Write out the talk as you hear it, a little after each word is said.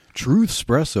Truth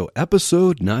Espresso,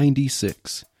 episode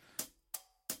 96.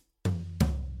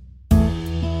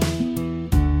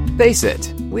 Face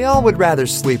it, we all would rather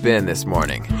sleep in this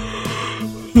morning.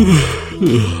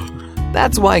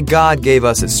 That's why God gave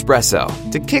us espresso,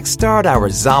 to kickstart our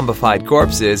zombified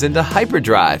corpses into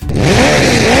hyperdrive.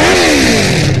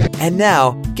 And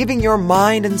now, giving your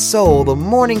mind and soul the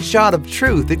morning shot of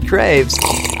truth it craves.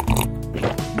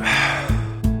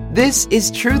 This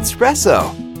is Truth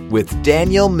Espresso with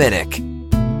Daniel Minnick.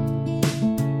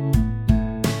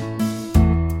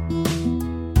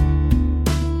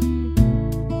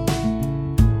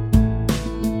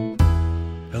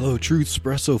 Hello, Truth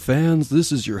Espresso fans.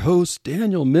 This is your host,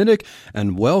 Daniel Minnick,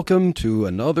 and welcome to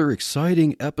another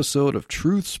exciting episode of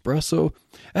Truth Espresso.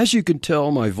 As you can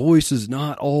tell, my voice is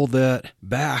not all that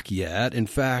back yet. In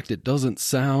fact, it doesn't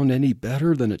sound any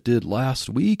better than it did last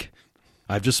week.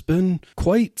 I've just been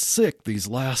quite sick these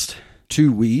last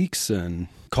 2 weeks, and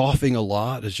coughing a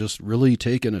lot has just really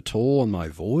taken a toll on my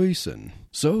voice. And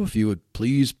so if you would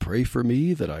please pray for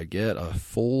me that I get a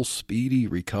full, speedy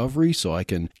recovery so I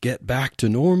can get back to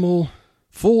normal,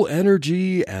 full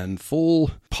energy and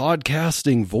full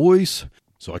podcasting voice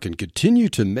so I can continue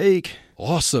to make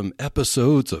awesome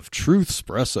episodes of Truth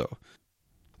Espresso.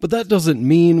 But that doesn't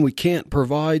mean we can't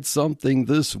provide something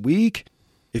this week.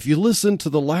 If you listen to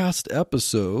the last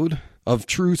episode of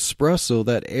Truth Espresso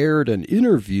that aired an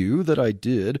interview that I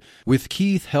did with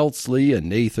Keith Heltzley and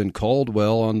Nathan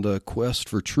Caldwell on the Quest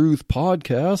for Truth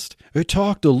podcast, I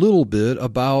talked a little bit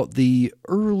about the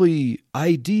early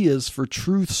ideas for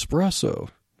Truth Espresso.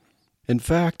 In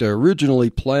fact, I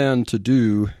originally planned to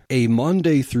do a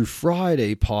Monday through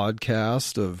Friday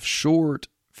podcast of short,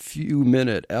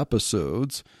 few-minute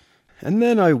episodes, and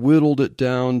then I whittled it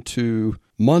down to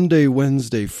Monday,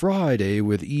 Wednesday, Friday,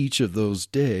 with each of those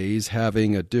days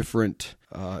having a different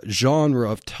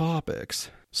genre of topics,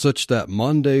 such that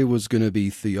Monday was going to be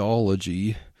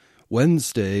theology,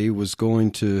 Wednesday was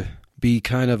going to be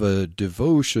kind of a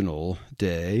devotional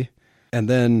day, and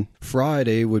then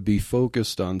Friday would be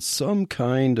focused on some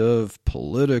kind of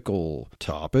political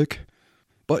topic.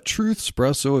 But Truth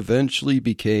Espresso eventually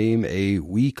became a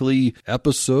weekly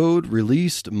episode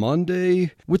released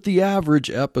Monday, with the average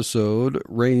episode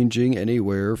ranging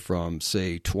anywhere from,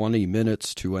 say, 20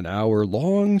 minutes to an hour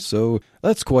long, so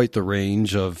that's quite the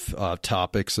range of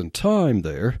topics and time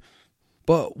there.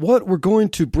 But what we're going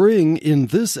to bring in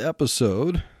this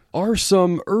episode are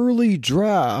some early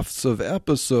drafts of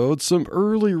episodes, some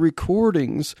early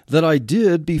recordings that I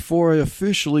did before I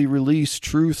officially released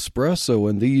Truth Espresso,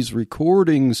 and these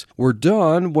recordings were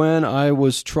done when I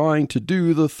was trying to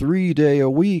do the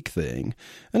 3-day-a-week thing.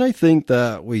 And I think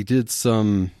that we did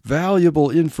some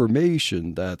valuable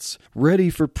information that's ready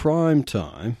for prime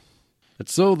time. And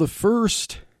so the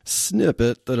first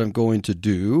snippet that I'm going to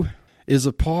do is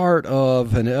a part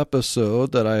of an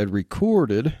episode that I had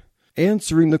recorded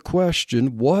answering the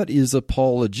question, what is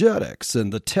apologetics?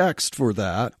 And the text for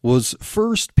that was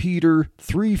 1 Peter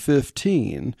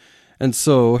 3:15. And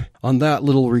so on that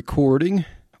little recording,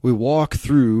 we walk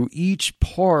through each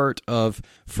part of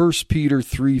 1 Peter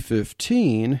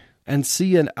 3:15 and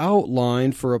see an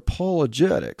outline for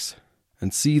apologetics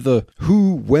and see the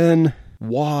who, when,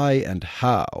 why, and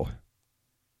how.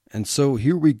 And so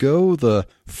here we go, the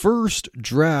first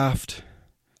draft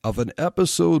of an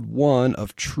episode 1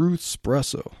 of Truth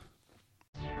Espresso.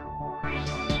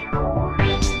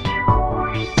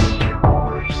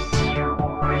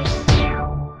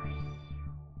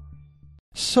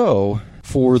 So,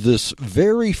 for this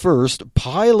very first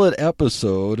pilot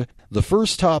episode, the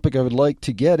first topic I would like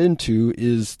to get into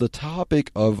is the topic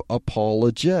of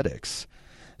apologetics.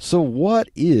 So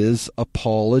what is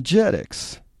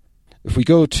apologetics? If we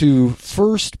go to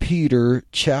 1 Peter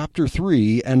chapter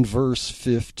 3 and verse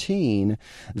 15,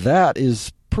 that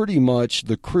is pretty much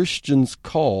the Christian's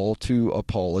call to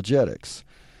apologetics.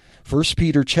 1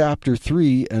 Peter chapter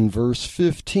 3 and verse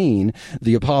 15,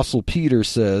 the Apostle Peter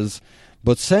says,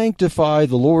 "But sanctify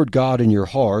the Lord God in your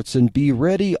hearts, and be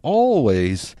ready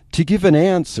always to give an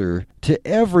answer to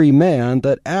every man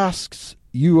that asks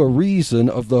you a reason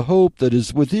of the hope that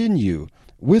is within you,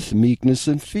 with meekness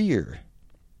and fear."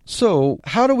 So,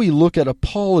 how do we look at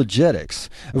apologetics?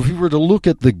 If we were to look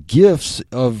at the gifts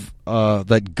of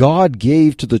that God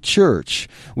gave to the church,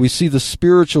 we see the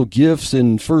spiritual gifts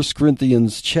in 1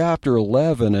 Corinthians chapter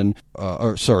 11 and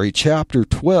chapter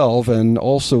 12, and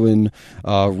also in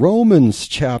Romans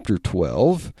chapter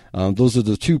 12. Those are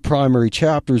the two primary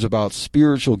chapters about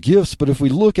spiritual gifts. But if we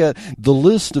look at the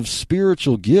list of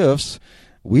spiritual gifts,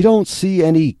 we don't see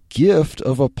any gift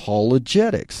of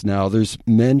apologetics. Now, there's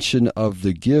mention of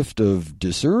the gift of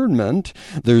discernment,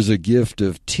 there's a gift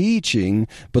of teaching,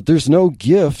 but there's no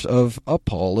gift of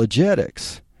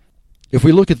apologetics. If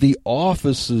we look at the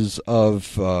offices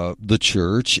of the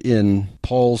church in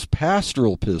Paul's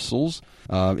pastoral epistles,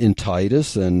 in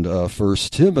Titus and 1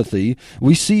 Timothy,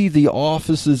 we see the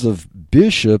offices of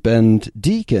bishop and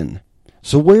deacon.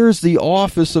 So where's the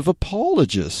office of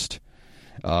apologist?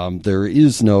 There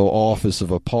is no office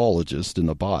of apologist in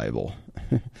the Bible.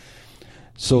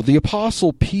 So the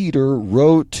Apostle Peter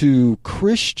wrote to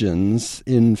Christians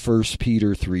in 1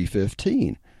 Peter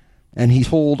 3:15, and he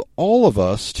told all of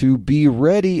us to be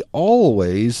ready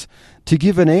always to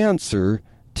give an answer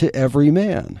to every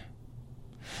man.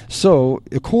 So,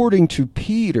 according to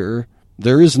Peter,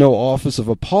 there is no office of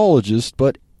apologist,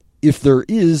 but if there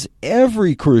is,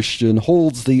 every Christian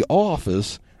holds the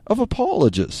office of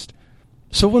apologist.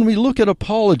 So when we look at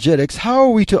apologetics, how are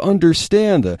we to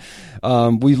understand that?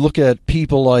 We look at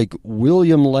people like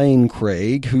William Lane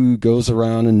Craig, who goes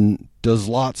around and does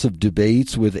lots of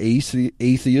debates with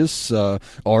atheists,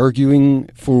 arguing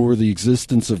for the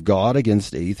existence of God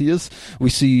against atheists. We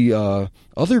see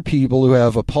other people who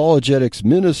have apologetics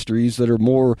ministries that are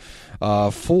more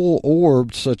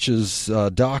full-orbed, such as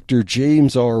Dr.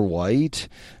 James R. White,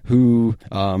 who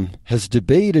has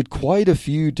debated quite a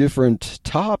few different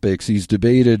topics. He's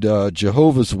debated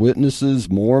Jehovah's Witnesses,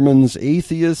 Mormons,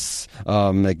 atheists,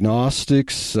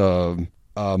 agnostics,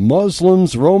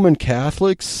 Muslims, Roman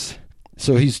Catholics.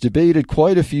 So he's debated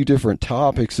quite a few different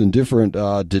topics in different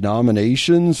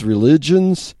denominations,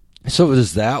 religions. So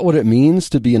is that what it means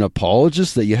to be an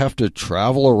apologist, that you have to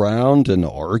travel around and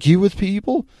argue with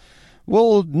people?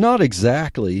 Well, not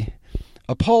exactly.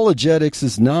 Apologetics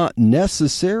is not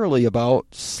necessarily about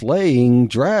slaying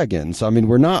dragons. I mean,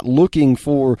 we're not looking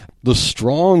for the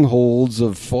strongholds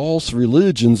of false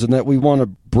religions and that we want to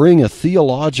bring a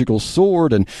theological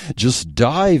sword and just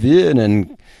dive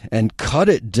in and cut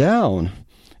it down.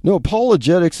 No,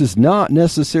 apologetics is not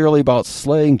necessarily about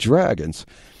slaying dragons.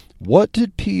 What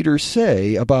did Peter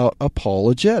say about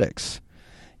apologetics?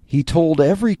 He told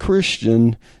every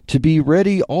Christian to be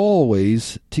ready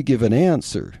always to give an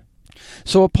answer.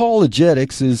 So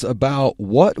apologetics is about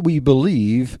what we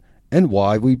believe and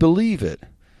why we believe it.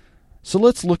 So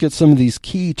let's look at some of these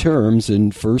key terms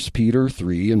in 1 Peter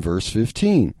 3 and verse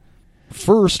 15.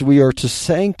 First, we are to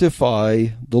sanctify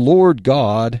the Lord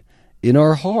God in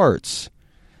our hearts.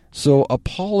 So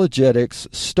apologetics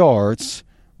starts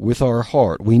with our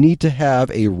heart. We need to have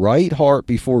a right heart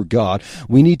before God.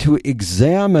 We need to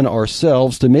examine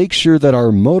ourselves to make sure that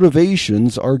our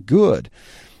motivations are good.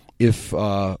 If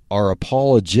our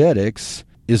apologetics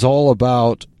is all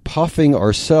about puffing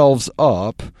ourselves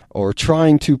up or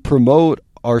trying to promote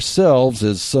ourselves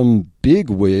as some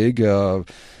bigwig,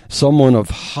 someone of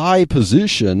high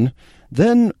position,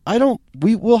 then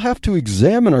we will have to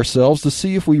examine ourselves to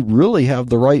see if we really have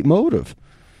the right motive.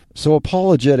 So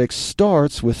apologetics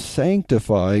starts with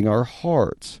sanctifying our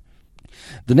hearts.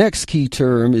 The next key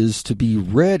term is to be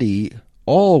ready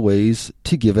always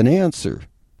to give an answer.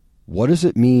 What does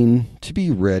it mean to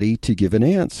be ready to give an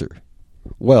answer?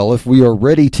 Well, if we are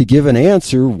ready to give an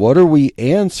answer, what are we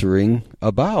answering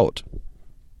about?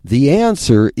 The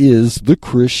answer is the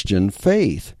Christian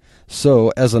faith.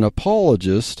 So, as an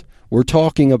apologist, we're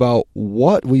talking about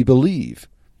what we believe,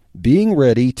 being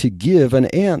ready to give an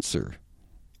answer.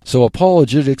 So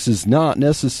apologetics is not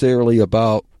necessarily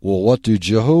about, well, what do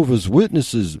Jehovah's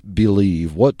Witnesses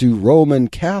believe? What do Roman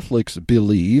Catholics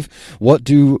believe? What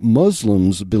do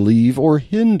Muslims believe or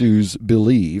Hindus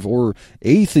believe or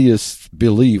atheists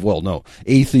believe? Well, no,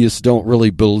 atheists don't really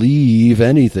believe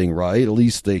anything, right? At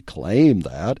least they claim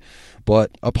that.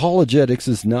 But apologetics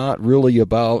is not really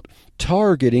about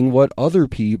targeting what other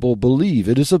people believe.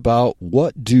 It is about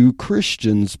what do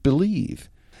Christians believe.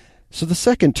 So the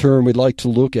second term we'd like to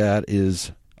look at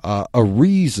is a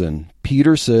reason.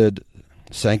 Peter said,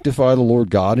 sanctify the Lord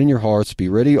God in your hearts, be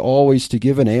ready always to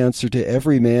give an answer to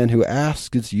every man who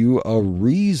asks you a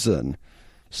reason.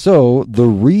 So the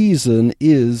reason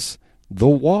is the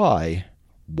why,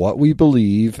 what we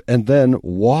believe, and then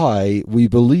why we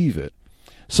believe it.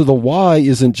 So the why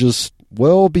isn't just,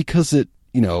 well, because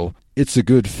it's a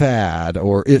good fad,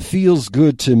 or it feels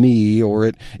good to me, or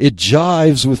it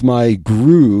jives with my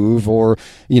groove, or,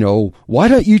 why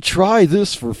don't you try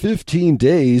this for 15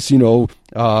 days,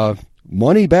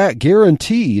 money back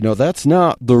guarantee. That's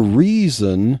not the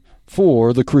reason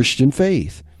for the Christian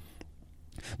faith.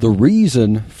 The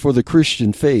reason for the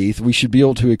Christian faith, we should be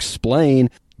able to explain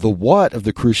the what of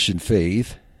the Christian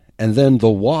faith, and then the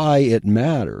why it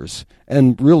matters,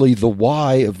 and really the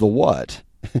why of the what.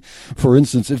 For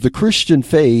instance, if the Christian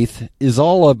faith is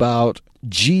all about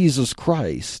Jesus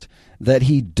Christ, that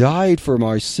he died for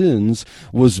my sins,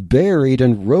 was buried,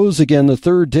 and rose again the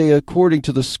third day according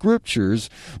to the Scriptures,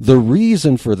 the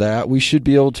reason for that we should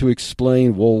be able to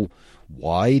explain, well,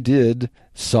 why did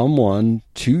someone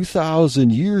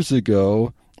 2,000 years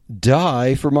ago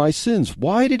die for my sins?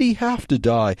 Why did he have to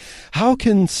die? How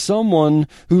can someone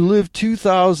who lived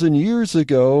 2,000 years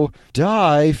ago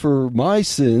die for my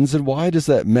sins, and why does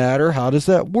that matter? How does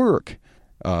that work?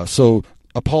 So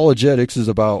apologetics is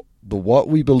about the what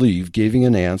we believe, giving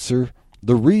an answer,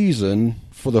 the reason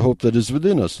for the hope that is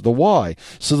within us, the why.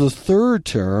 So the third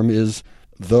term is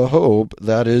the hope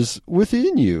that is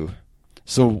within you.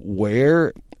 So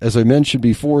where, as I mentioned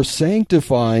before,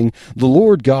 sanctifying the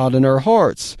Lord God in our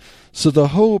hearts. So the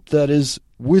hope that is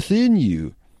within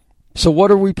you. So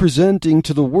what are we presenting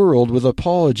to the world with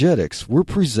apologetics? We're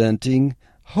presenting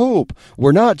hope.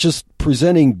 We're not just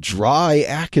presenting dry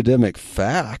academic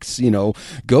facts.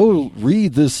 Go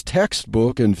read this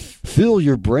textbook and fill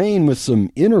your brain with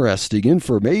some interesting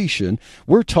information.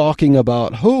 We're talking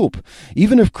about hope.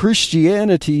 Even if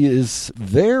Christianity is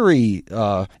very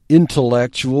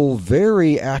intellectual,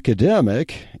 very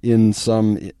academic in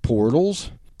some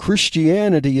portals,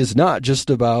 Christianity is not just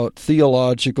about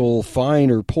theological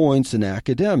finer points in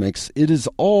academics. It is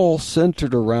all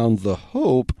centered around the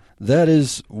hope that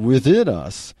is within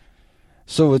us.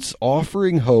 So it's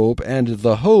offering hope, and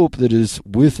the hope that is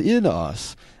within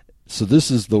us. So this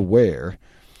is the where.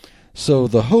 So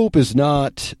the hope is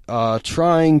not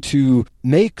trying to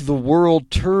make the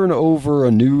world turn over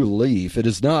a new leaf. It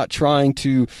is not trying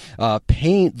to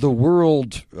paint the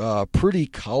world pretty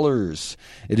colors.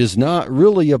 It is not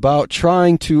really about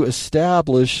trying to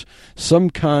establish some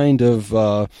kind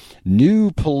of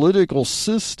new political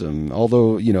system,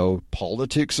 although,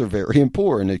 politics are very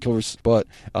important, of course. But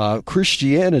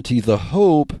Christianity, the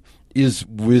hope is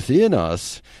within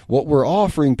us. What we're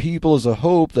offering people is a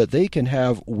hope that they can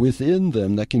have within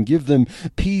them, that can give them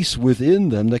peace within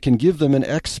them, that can give them an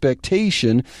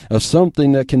expectation of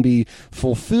something that can be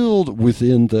fulfilled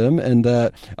within them, and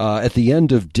that at the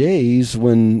end of days,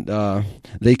 when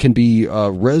they can be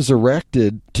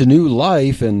resurrected to new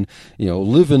life and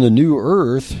live in the new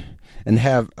earth and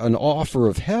have an offer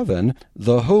of heaven,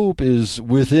 the hope is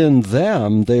within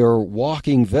them. They are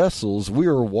walking vessels. We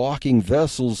are walking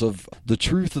vessels of the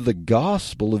truth of the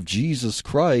gospel of Jesus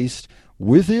Christ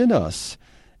within us.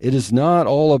 It is not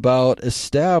all about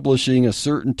establishing a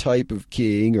certain type of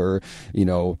king or,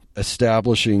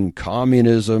 establishing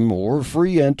communism or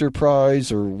free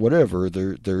enterprise or whatever.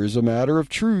 There is a matter of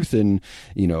truth in,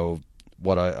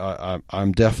 what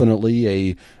I'm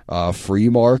definitely a free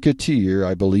marketeer.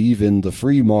 I believe in the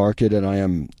free market, and I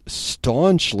am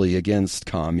staunchly against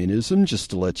communism,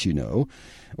 just to let you know,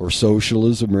 or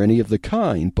socialism or any of the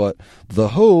kind. But the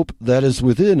hope that is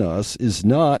within us is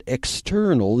not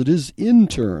external, it is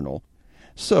internal.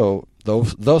 So,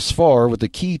 thus far, with the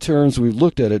key terms we've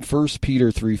looked at 1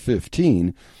 Peter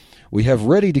 3:15, we have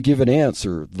ready to give an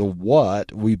answer, the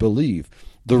what we believe.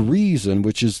 The reason,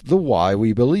 which is the why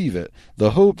we believe it.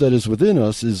 The hope that is within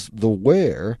us is the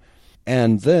where.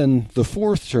 And then the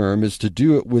fourth term is to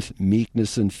do it with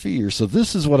meekness and fear. So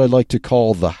this is what I like to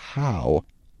call the how.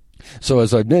 So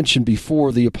as I mentioned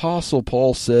before, the Apostle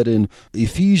Paul said in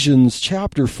Ephesians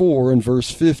chapter 4 and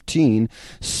verse 15,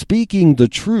 speaking the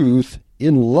truth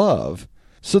in love.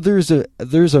 So there's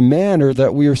a manner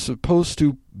that we are supposed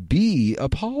to be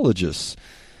apologists.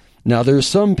 Now, there are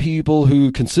some people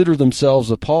who consider themselves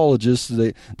apologists.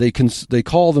 They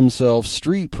call themselves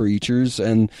street preachers,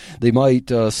 and they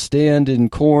might stand in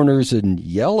corners and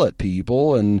yell at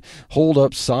people and hold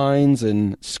up signs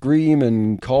and scream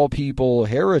and call people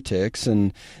heretics.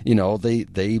 And,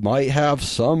 they might have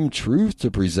some truth to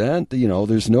present.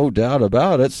 There's no doubt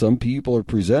about it. Some people are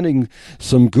presenting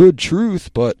some good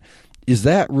truth, but is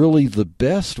that really the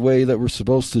best way that we're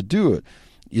supposed to do it?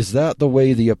 Is that the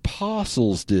way the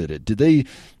apostles did it? Did they,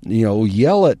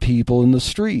 yell at people in the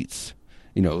streets?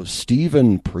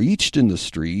 Stephen preached in the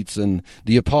streets, and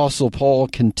the Apostle Paul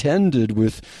contended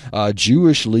with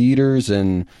Jewish leaders,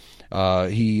 and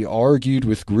he argued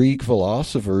with Greek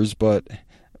philosophers, but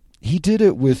he did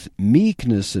it with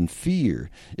meekness and fear.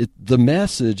 The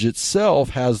message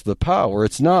itself has the power.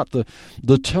 It's not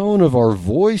the tone of our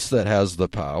voice that has the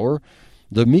power.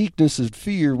 The meekness and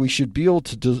fear, we should be able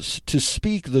to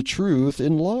speak the truth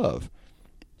in love.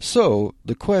 So,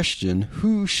 the question,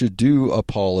 who should do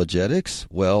apologetics?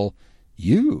 Well,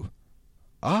 you.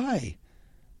 I.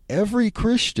 Every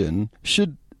Christian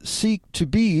should seek to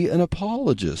be an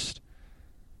apologist.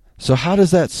 So how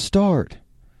does that start?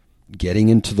 Getting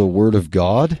into the Word of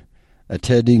God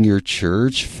attending your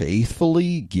church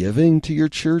faithfully, giving to your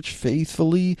church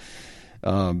faithfully,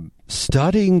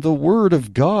 studying the Word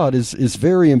of God is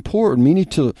very important. We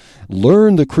need to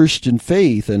learn the Christian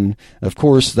faith, and of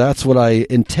course that's what I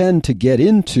intend to get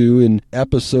into in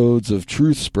episodes of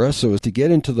Truth Espresso, is to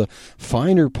get into the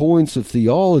finer points of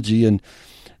theology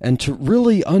and to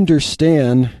really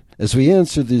understand, as we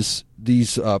answer these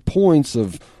points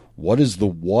of what is the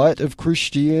what of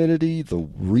Christianity, the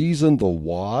reason, the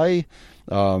why,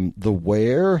 the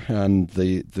where, and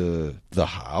the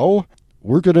how.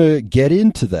 We're going to get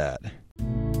into that.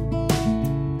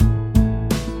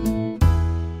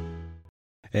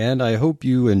 And I hope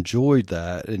you enjoyed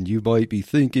that. And you might be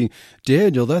thinking,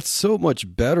 Daniel, that's so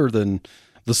much better than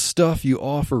the stuff you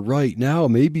offer right now.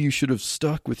 Maybe you should have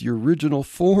stuck with your original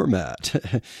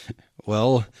format.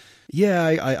 Well,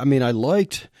 yeah, I mean, I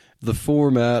liked the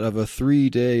format of a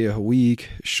 3-day-a-week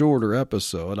shorter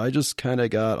episode. I just kind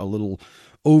of got a little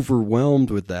overwhelmed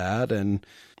with that, and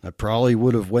I probably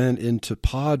would have went into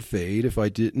pod fade if I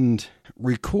didn't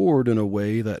record in a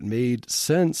way that made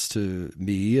sense to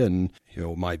me and,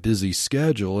 my busy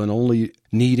schedule, and only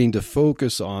needing to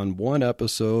focus on one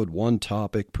episode, one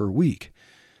topic per week.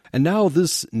 And now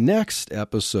this next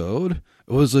episode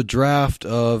was a draft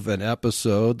of an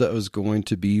episode that was going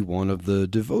to be one of the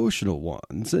devotional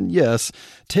ones. And yes,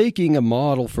 taking a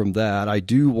model from that, I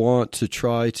do want to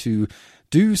try to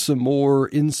do some more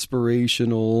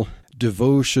inspirational,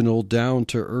 devotional,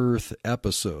 down-to-earth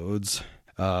episodes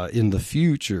in the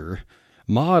future,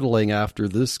 modeling after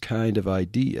this kind of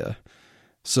idea.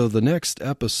 So the next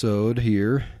episode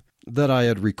here that I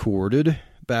had recorded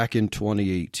back in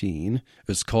 2018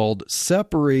 is called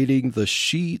Separating the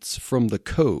Sheets from the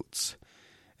Coats.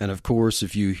 And of course,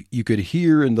 if you could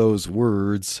hear in those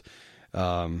words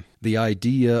the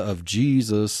idea of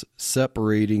Jesus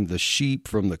separating the sheep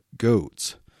from the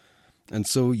goats. And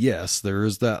so, yes, there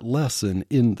is that lesson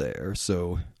in there.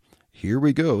 So here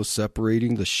we go,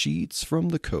 separating the sheets from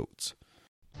the coats.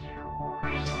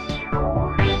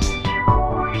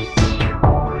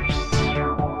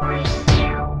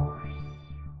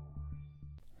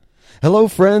 Hello,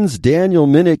 friends. Daniel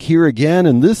Minnick here again,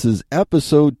 and this is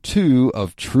episode 2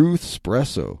 of Truth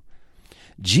Espresso.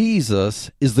 Jesus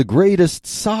is the greatest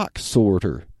sock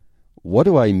sorter. What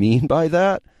do I mean by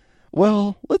that?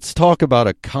 Well, let's talk about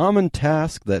a common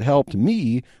task that helped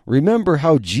me remember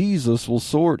how Jesus will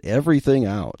sort everything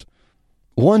out.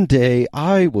 One day,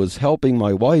 I was helping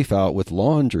my wife out with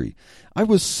laundry. I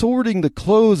was sorting the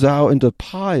clothes out into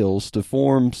piles to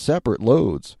form separate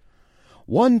loads.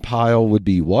 One pile would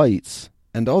be whites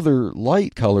and other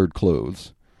light-colored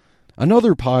clothes.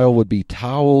 Another pile would be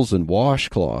towels and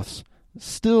washcloths.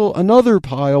 Still another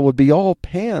pile would be all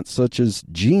pants such as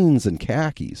jeans and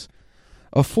khakis.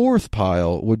 A fourth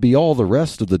pile would be all the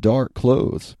rest of the dark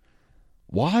clothes.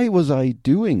 Why was I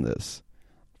doing this?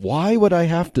 Why would I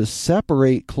have to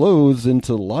separate clothes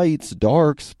into lights,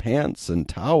 darks, pants, and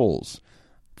towels?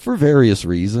 For various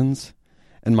reasons.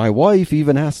 And my wife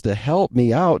even has to help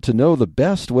me out to know the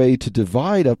best way to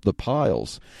divide up the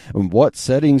piles, and what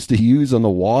settings to use on the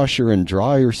washer and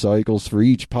dryer cycles for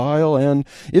each pile, and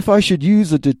if I should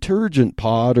use a detergent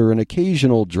pod or an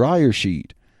occasional dryer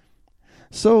sheet.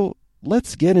 So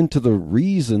let's get into the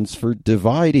reasons for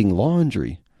dividing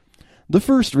laundry. The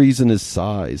first reason is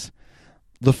size.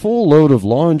 The full load of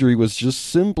laundry was just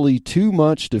simply too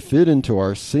much to fit into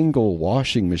our single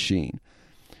washing machine.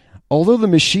 Although the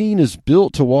machine is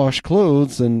built to wash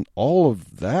clothes, and all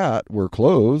of that were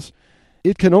clothes,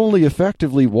 it can only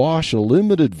effectively wash a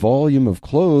limited volume of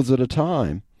clothes at a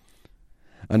time.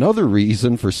 Another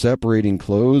reason for separating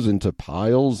clothes into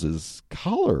piles is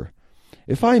color.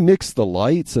 If I mix the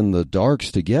lights and the darks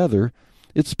together,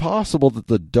 it's possible that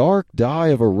the dark dye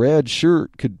of a red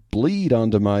shirt could bleed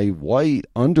onto my white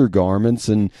undergarments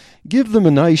and give them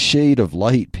a nice shade of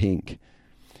light pink.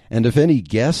 And if any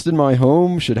guest in my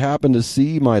home should happen to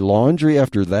see my laundry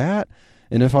after that,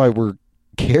 and if I were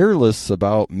careless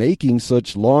about making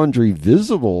such laundry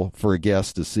visible for a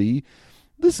guest to see,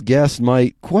 this guest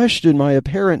might question my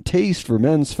apparent taste for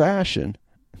men's fashion.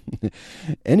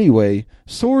 Anyway,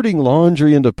 sorting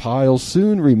laundry into piles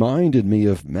soon reminded me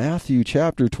of Matthew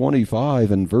chapter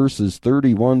 25 and verses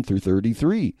 31 through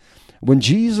 33, when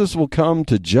Jesus will come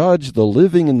to judge the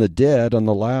living and the dead on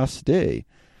the last day.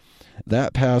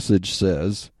 That passage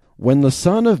says, "When the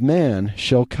Son of Man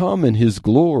shall come in his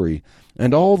glory,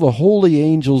 and all the holy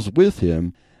angels with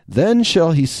him, then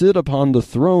shall he sit upon the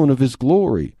throne of his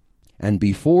glory. And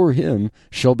before him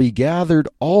shall be gathered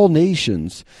all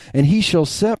nations, and he shall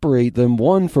separate them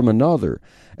one from another,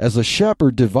 as a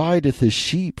shepherd divideth his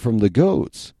sheep from the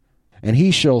goats. and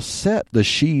he shall set the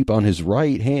sheep on his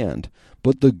right hand,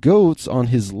 but the goats on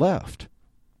his left.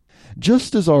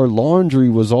 Just as our laundry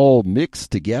was all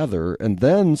mixed together and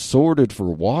then sorted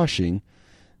for washing,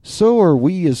 so are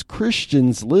we as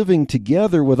Christians living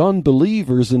together with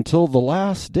unbelievers until the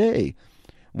last day,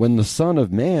 when the Son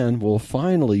of Man will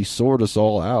finally sort us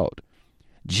all out.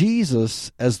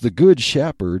 Jesus, as the Good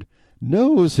Shepherd,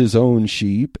 knows his own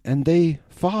sheep, and they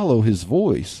follow his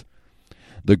voice.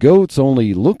 The goats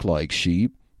only look like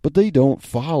sheep, but they don't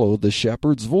follow the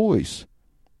shepherd's voice.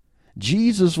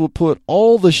 Jesus will put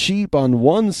all the sheep on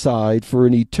one side for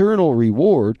an eternal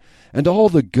reward, and all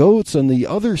the goats on the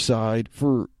other side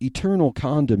for eternal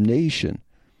condemnation.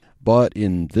 But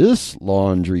in this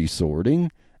laundry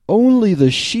sorting, only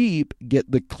the sheep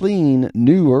get the clean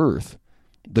new earth.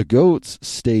 The goats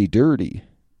stay dirty.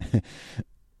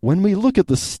 When we look at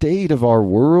the state of our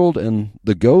world and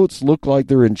the goats look like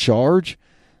they're in charge,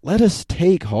 let us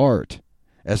take heart.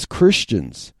 As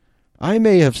Christians, I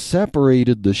may have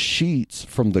separated the sheets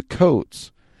from the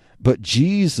coats, but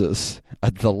Jesus,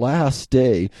 at the last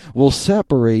day, will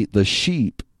separate the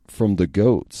sheep from the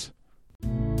goats.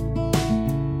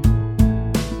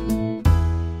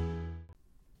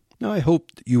 Now, I hope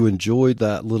you enjoyed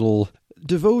that little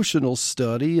devotional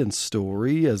study and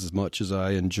story as much as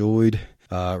I enjoyed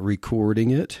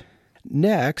recording it.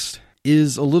 Next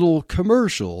is a little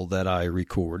commercial that I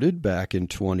recorded back in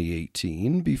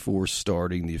 2018 before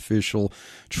starting the official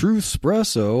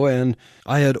Truthspresso, and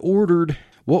I had ordered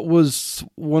what was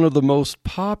one of the most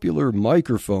popular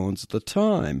microphones at the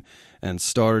time and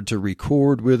started to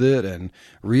record with it and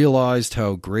realized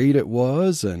how great it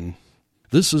was. And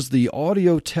this is the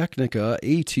Audio-Technica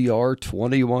ATR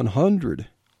 2100.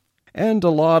 And a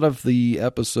lot of the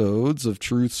episodes of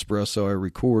Truthspresso I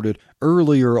recorded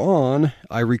earlier on,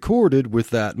 I recorded with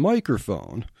that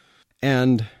microphone.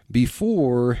 And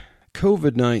before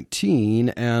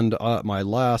COVID-19 and my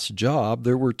last job,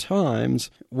 there were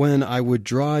times when I would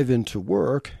drive into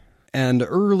work, and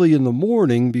early in the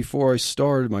morning before I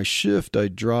started my shift,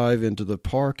 I'd drive into the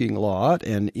parking lot,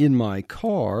 and in my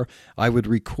car, I would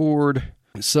record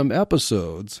some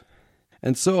episodes.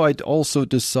 And so I also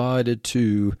decided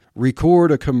to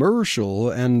record a commercial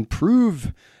and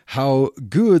prove how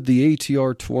good the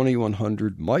ATR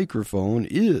 2100 microphone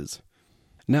is.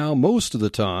 Now, most of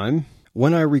the time,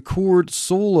 when I record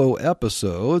solo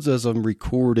episodes, as I'm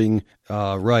recording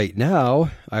right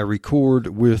now, I record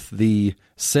with the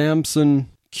Samson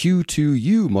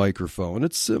Q2U microphone.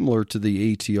 It's similar to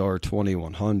the ATR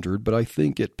 2100, but I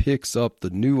think it picks up the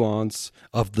nuance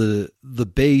of the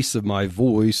bass of my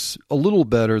voice a little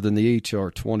better than the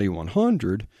ATR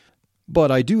 2100.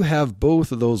 But I do have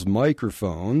both of those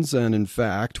microphones, and in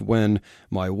fact, when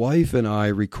my wife and I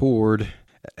record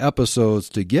episodes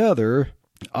together,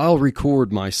 I'll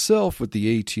record myself with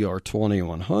the ATR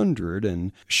 2100,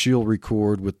 and she'll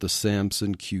record with the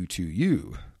Samson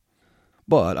Q2U.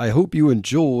 But I hope you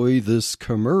enjoy this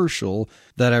commercial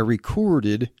that I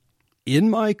recorded in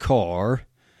my car,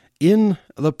 in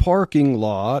the parking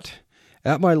lot,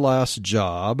 at my last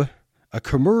job, a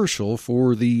commercial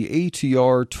for the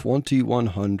ATR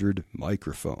 2100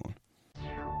 microphone.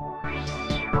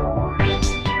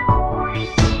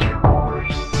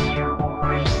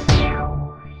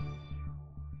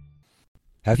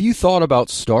 Have you thought about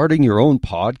starting your own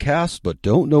podcast but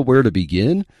don't know where to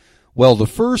begin? Well, the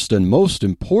first and most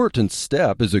important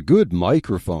step is a good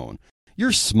microphone.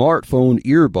 Your smartphone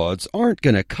earbuds aren't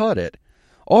going to cut it.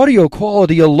 Audio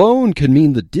quality alone can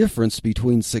mean the difference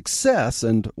between success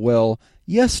and, well,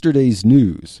 yesterday's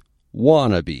news.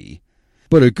 Wannabe.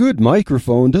 But a good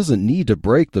microphone doesn't need to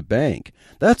break the bank.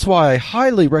 That's why I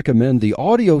highly recommend the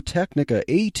Audio-Technica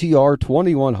ATR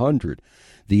 2100.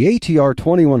 The ATR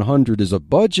 2100 is a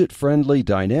budget-friendly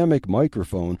dynamic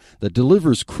microphone that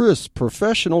delivers crisp,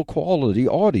 professional-quality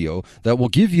audio that will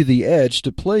give you the edge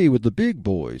to play with the big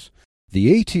boys.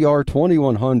 The ATR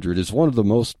 2100 is one of the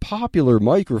most popular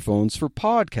microphones for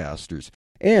podcasters,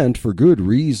 and for good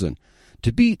reason.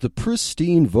 To beat the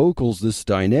pristine vocals this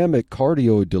dynamic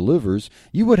cardio delivers,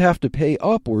 you would have to pay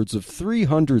upwards of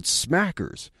 300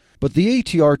 smackers. But the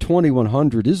ATR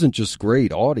 2100 isn't just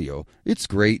great audio, it's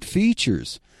great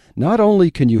features. Not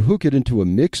only can you hook it into a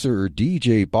mixer or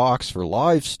DJ box for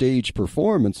live stage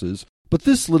performances, but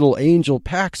this little angel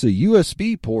packs a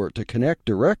USB port to connect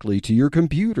directly to your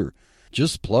computer.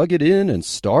 Just plug it in and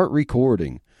start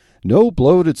recording. No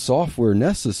bloated software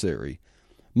necessary.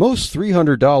 Most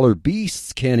 $300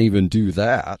 beasts can't even do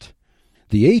that.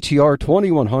 The ATR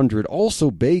 2100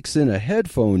 also bakes in a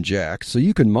headphone jack so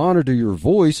you can monitor your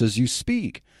voice as you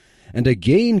speak, and a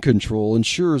gain control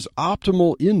ensures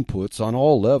optimal inputs on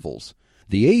all levels.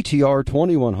 The ATR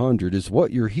 2100 is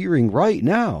what you're hearing right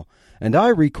now, and I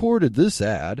recorded this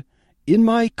ad in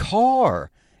my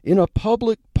car, in a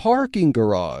public parking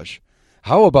garage.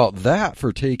 How about that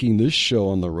for taking this show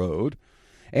on the road?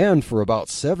 And for about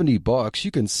 $70,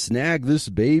 you can snag this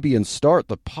baby and start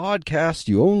the podcast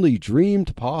you only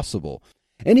dreamed possible.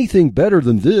 Anything better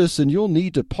than this, and you'll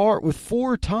need to part with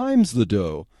 4 times the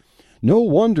dough. No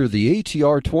wonder the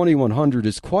ATR 2100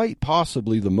 is quite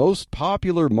possibly the most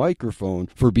popular microphone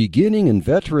for beginning and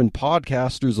veteran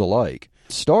podcasters alike.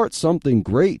 Start something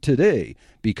great today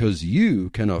because you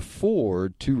can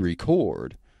afford to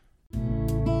record.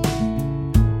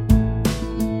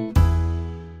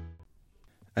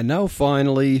 And now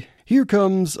finally, here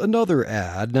comes another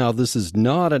ad. Now this is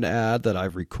not an ad that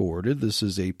I've recorded. This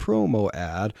is a promo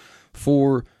ad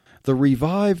for the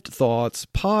Revived Thoughts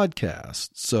podcast.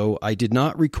 So I did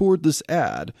not record this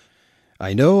ad.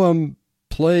 I know I'm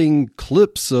playing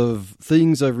clips of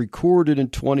things I've recorded in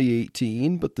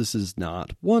 2018, but this is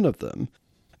not one of them.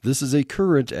 This is a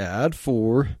current ad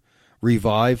for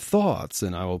Revived Thoughts,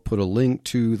 and I will put a link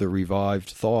to the Revived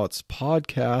Thoughts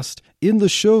podcast in the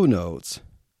show notes.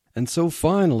 And so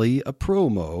finally, a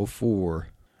promo for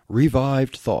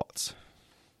Revived Thoughts.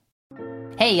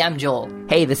 Hey, I'm Joel.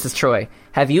 Hey, this is Troy.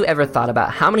 Have you ever thought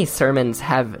about how many sermons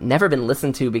have never been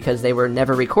listened to because they were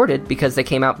never recorded because they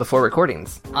came out before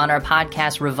recordings? On our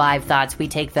podcast, Revive Thoughts, we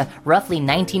take the roughly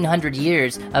 1900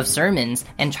 years of sermons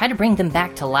and try to bring them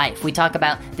back to life. We talk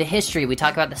about the history, we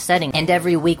talk about the setting, and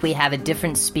every week we have a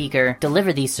different speaker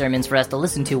deliver these sermons for us to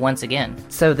listen to once again.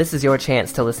 So this is your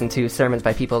chance to listen to sermons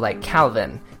by people like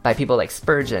Calvin, by people like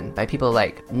Spurgeon, by people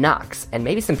like Knox, and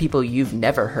maybe some people you've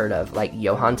never heard of like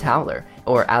Johann Tauler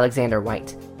or Alexander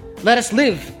White. Let us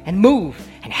live and move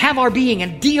and have our being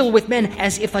and deal with men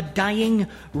as if a dying,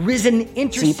 risen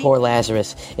intercede. See poor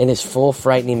Lazarus in his full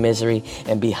frightening misery,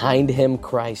 and behind him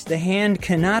Christ. The hand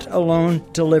cannot alone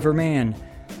deliver man.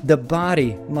 The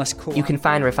body must cooperate. You can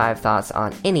find Revive Thoughts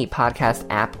on any podcast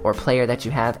app or player that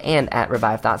you have and at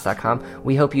revivethoughts.com.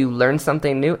 We hope you learn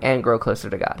something new and grow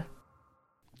closer to God.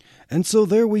 And so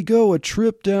there we go, a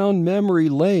trip down memory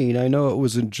lane. I know it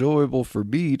was enjoyable for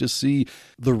me to see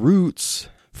the roots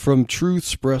from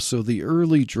Truthspresso, the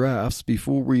early drafts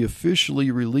before we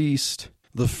officially released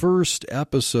the first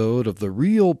episode of the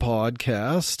real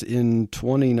podcast in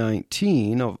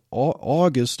 2019, of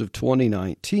August of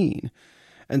 2019.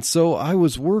 And so I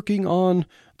was working on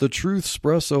the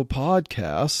Truthspresso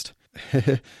podcast,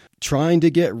 trying to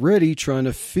get ready, trying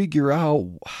to figure out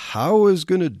how I was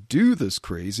going to do this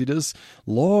craziness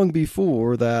long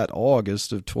before that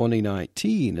August of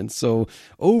 2019. And so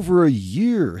over a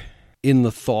year in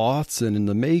the thoughts and in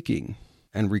the making,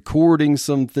 and recording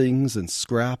some things and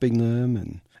scrapping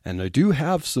them, and I do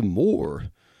have some more.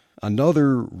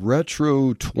 Another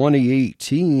retro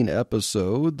 2018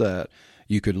 episode that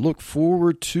you could look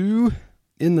forward to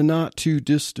in the not too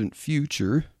distant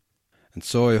future. And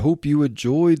so I hope you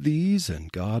enjoyed these,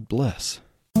 and God bless.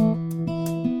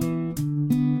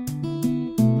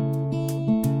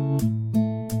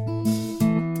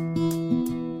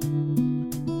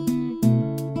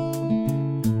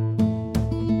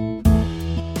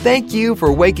 Thank you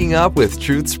for waking up with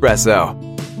Truthspresso.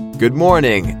 Good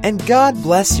morning, and God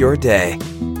bless your day.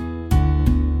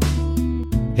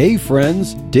 Hey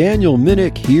friends, Daniel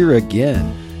Minnick here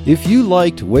again. If you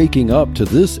liked waking up to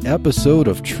this episode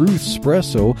of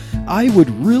Truthspresso, I would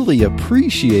really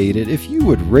appreciate it if you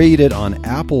would rate it on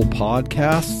Apple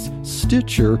Podcasts,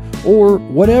 Stitcher, or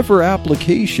whatever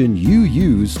application you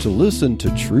use to listen to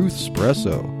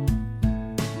Truthspresso.